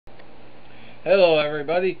Hello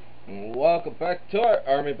everybody, and welcome back to our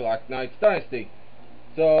Army Black Knights Dynasty.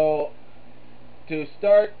 So, to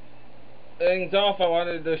start things off, I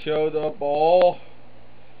wanted to show the bowl,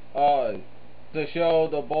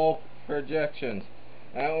 projections.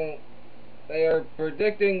 And they are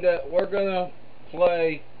predicting that we're gonna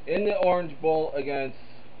play in the Orange Bowl against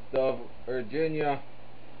the Virginia,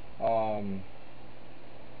 Commoneers.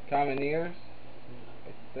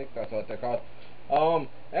 I think that's what they're called.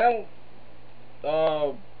 And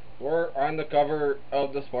we're on the cover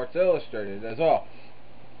of the Sports Illustrated as well,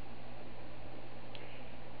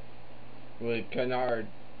 with Kennard,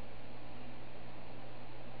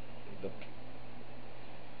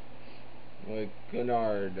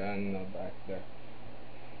 on the back there.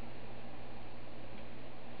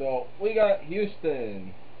 So we got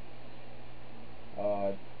Houston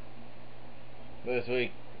this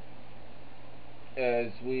week,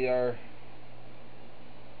 as we are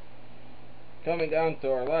coming down to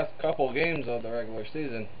our last couple games of the regular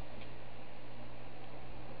season.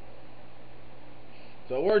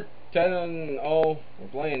 So we're 10-0. We're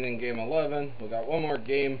playing in game 11. We got one more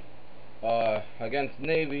game against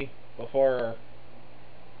Navy before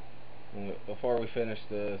we finish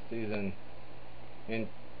the season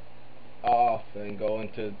off and go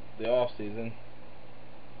into the off season.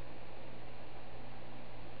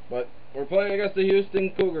 But we're playing against the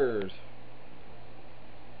Houston Cougars.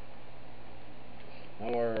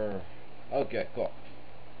 And okay, cool.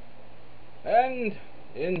 And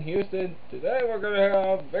in Houston today, we're going to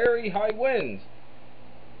have very high winds.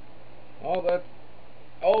 Oh, that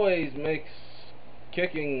always makes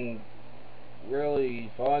kicking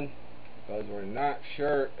really fun, because we're not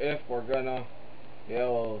sure if we're gonna be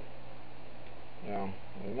able,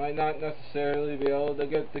 we might not necessarily be able to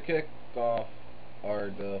get the kickoff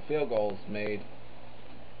or the field goals made.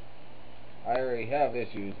 I already have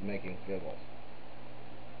issues making field goals.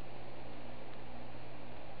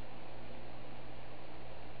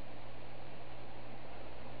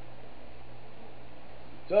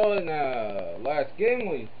 So in the last game,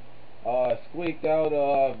 we squeaked out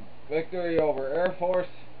a victory over Air Force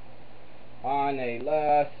on a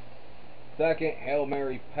last-second Hail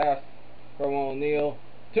Mary pass from O'Neal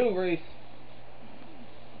to Reese.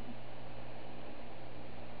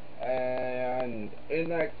 And in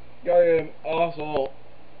that game, also,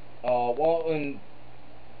 Walton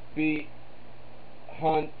beat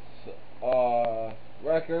Hunt's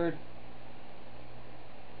record.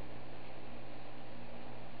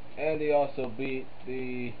 And he also beat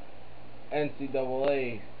the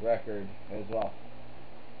NCAA record as well.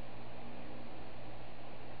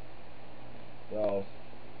 So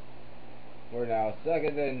we're now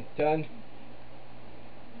 2nd and 10.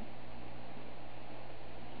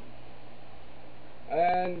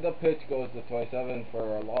 And the pitch goes to 27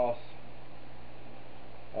 for a loss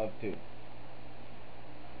of 2.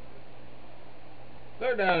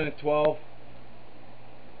 3rd down and 12.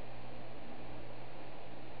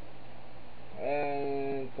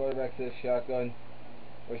 And quarterback to the shotgun,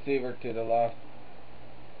 receiver to the left,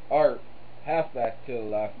 or halfback to the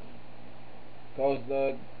left,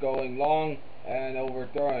 going long and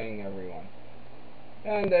overthrowing everyone.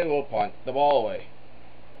 And they will punt the ball away.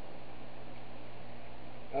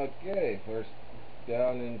 Okay, 1st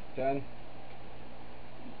down and 10.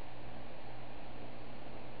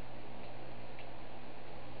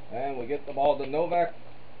 And we get the ball to Novak,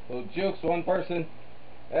 who jukes one person.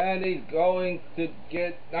 And he's going to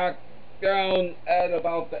get knocked down at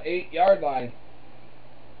about the 8-yard line.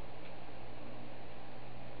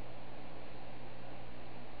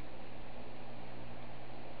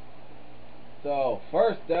 So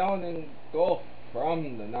 1st down and goal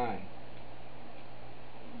from the 9.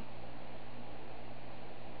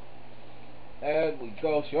 And we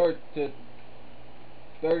go short to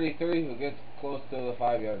 33, who gets close to the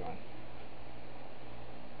 5-yard line.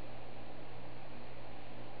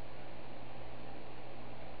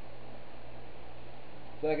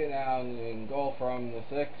 Second down and goal from the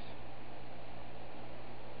 6.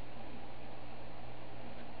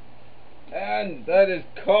 And that is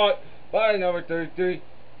caught by number 33.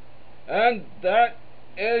 And that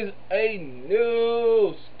is a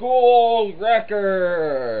new school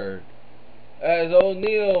record, as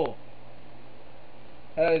O'Neal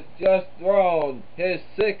has just thrown his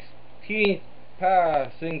 16th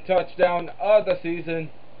passing touchdown of the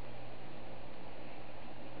season,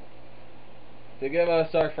 to give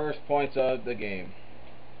us our first points of the game.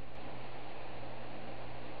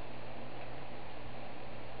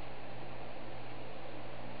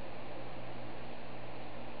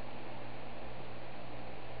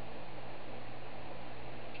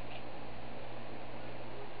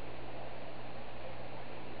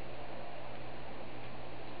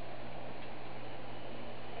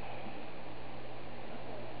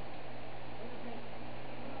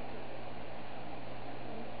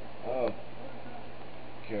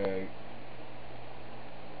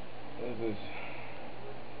 This is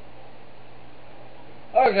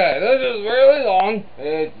okay. This is really long.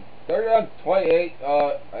 It's 30-28.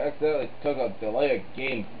 I accidentally took a delay of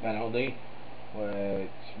game penalty, which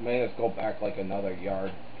made us go back like another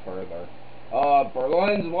yard further.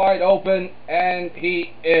 Berlin's wide open, and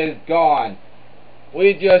he is gone.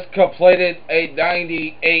 We just completed a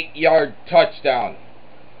 98-yard touchdown,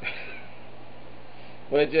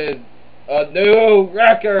 which is a new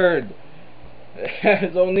record.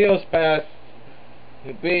 As O'Neill's pass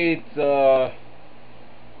beats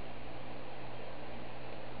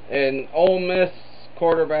an Ole Miss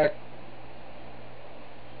quarterback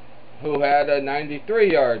who had a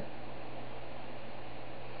 93-yard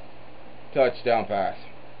touchdown pass.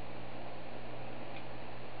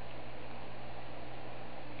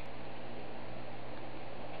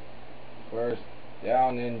 First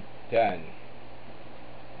down and 10.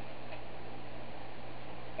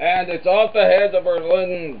 And it's off the heads of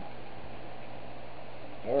Berlin.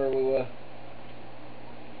 Or we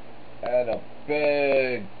had a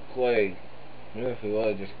big play. If we would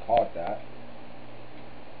have just caught that.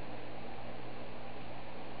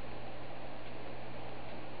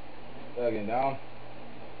 Second down.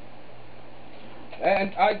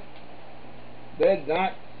 And I did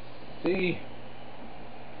not see.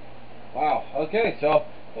 Wow. Okay, so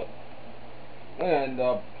I end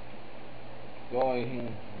up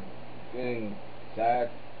getting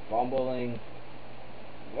sacked, fumbling.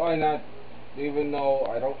 Why not? Even though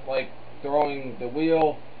I don't like throwing the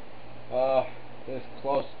wheel this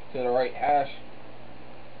close to the right hash.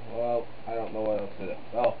 Well, I don't know what else to do.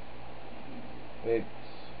 Well, it's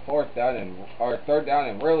third down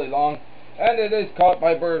and really long, and it is caught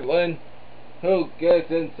by Berlin, who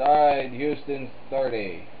gets inside Houston's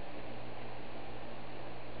 30.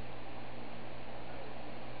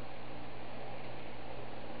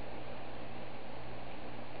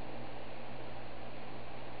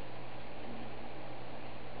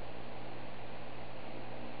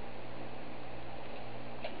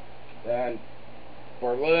 And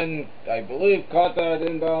Berlin, I believe, caught that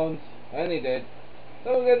inbounds, and he did.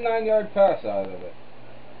 So we get a 9-yard pass out of it.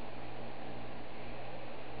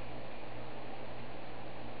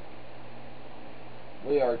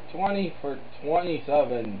 We are 20 for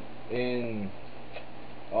 27 in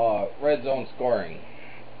red zone scoring.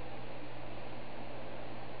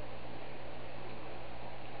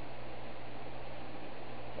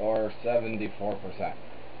 Or 74%.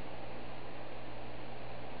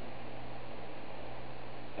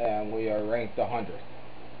 And we are ranked 100th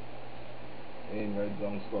in red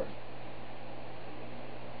zone scoring.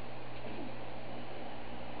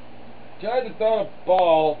 Tried to throw the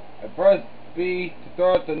ball. I pressed B to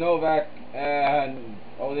throw it to Novak, and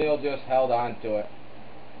O'Neill just held on to it.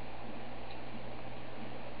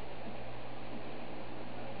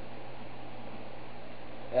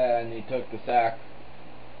 And he took the sack.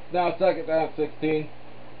 Now second down, 16.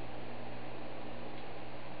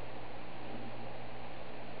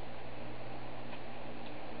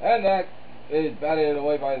 And that is batted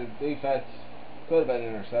away by the defense. Could have been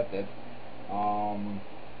intercepted.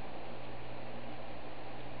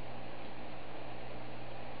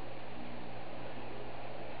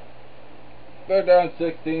 Third down,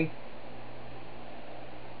 16.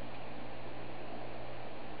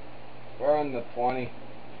 We're on the 20.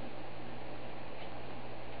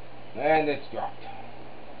 And it's dropped.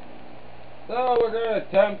 So we're going to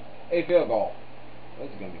attempt a field goal. This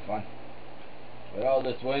is going to be fun. With all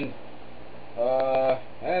this wind.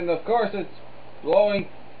 And of course it's blowing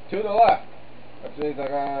to the left. Which means I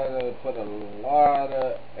gotta put a lot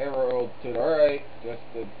of arrow to the right just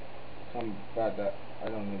to combat that. I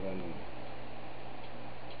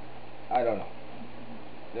don't know.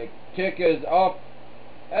 The kick is up,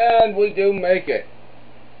 and we do make it.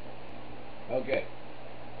 Okay.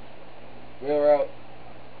 Rear out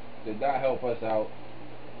did not help us out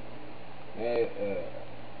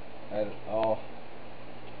at all,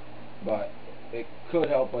 but it could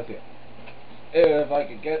help us here if I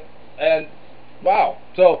could get. And wow,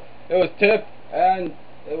 so it was tipped and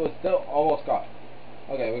it was still almost caught.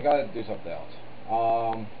 Okay, we gotta do something else.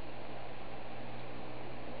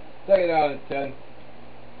 Second down and 10.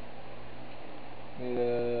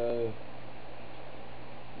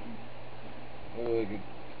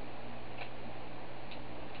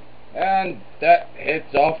 And that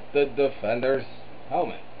hits off the defender's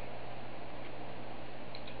helmet.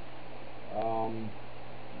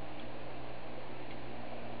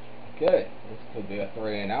 Okay, this could be a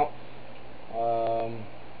 3 and out.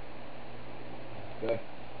 Okay.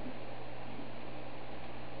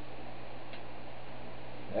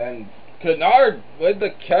 And Kennard with the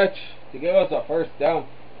catch to give us a first down.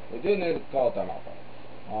 we do need to call a timeout.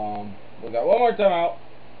 We got one more timeout.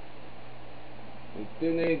 We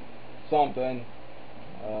do need something.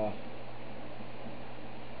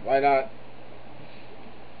 Why not?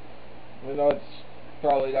 We know it's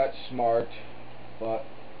probably not smart, but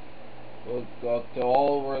we'll go to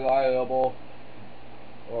all reliable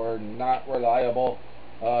or not reliable.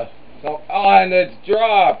 And it's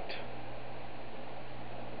dropped.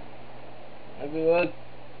 If we would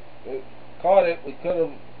caught it, we could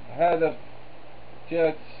have had a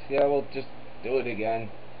chance. Yeah, we'll just do it again.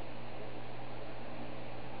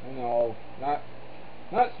 You know, not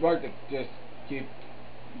smart to just keep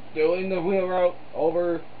doing the wheel route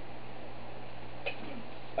over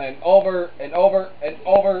and over and over and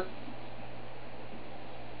over.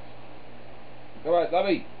 Come on, let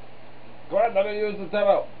me use the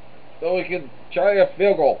timeout so we can try a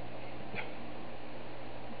field goal.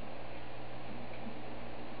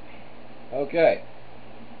 Okay,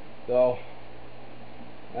 so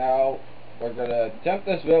now we're gonna attempt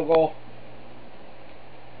this field goal.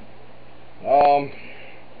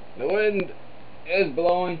 The wind is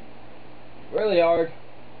blowing really hard.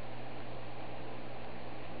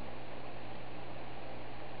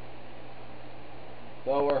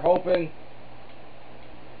 So we're hoping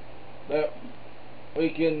that we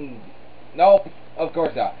can... Nope, of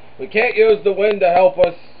course not. We can't use the wind to help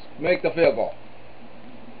us make the field goal.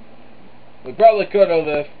 We probably could have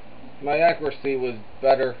if my accuracy was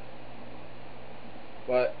better,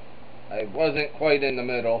 but I wasn't quite in the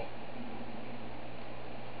middle.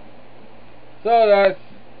 So that's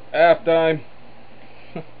halftime.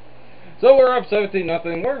 So we're up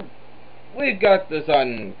 17-0. We've got this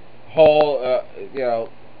on hold. You know,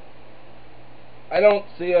 I don't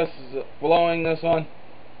see us blowing this one.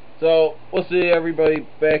 So we'll see everybody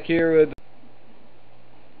back here with.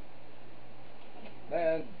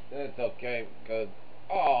 And it's okay because.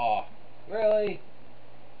 Oh, really?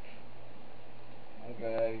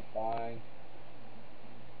 Okay, fine.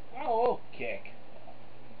 Oh, we'll kick.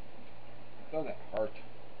 Doesn't hurt.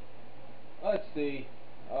 Let's see.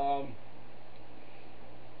 I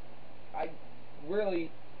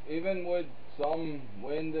really, even with some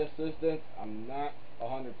wind assistance, I'm not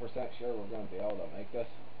 100% sure we're going to be able to make this.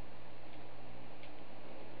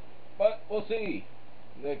 But we'll see.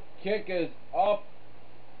 The kick is up,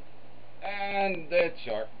 and it's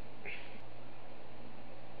short.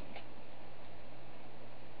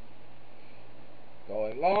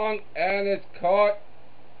 Going long, and it's caught.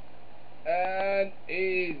 And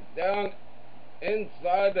he's down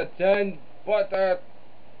inside the 10, but the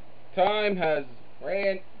time has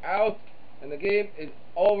ran out and the game is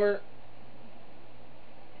over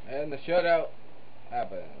and the shutout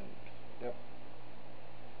happened. Yep.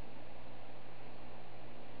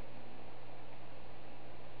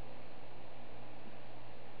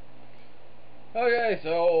 Okay,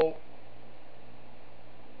 so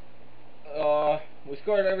we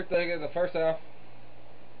scored everything in the first half.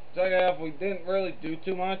 Second half, we didn't really do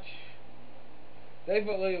too much.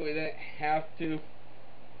 Thankfully, we didn't have to,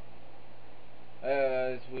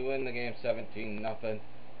 as we win the game 17-0.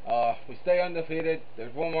 We stay undefeated.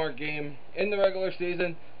 There's one more game in the regular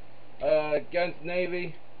season against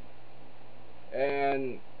Navy,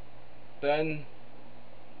 and then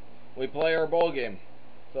we play our bowl game.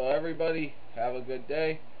 So everybody, have a good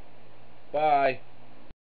day. Bye.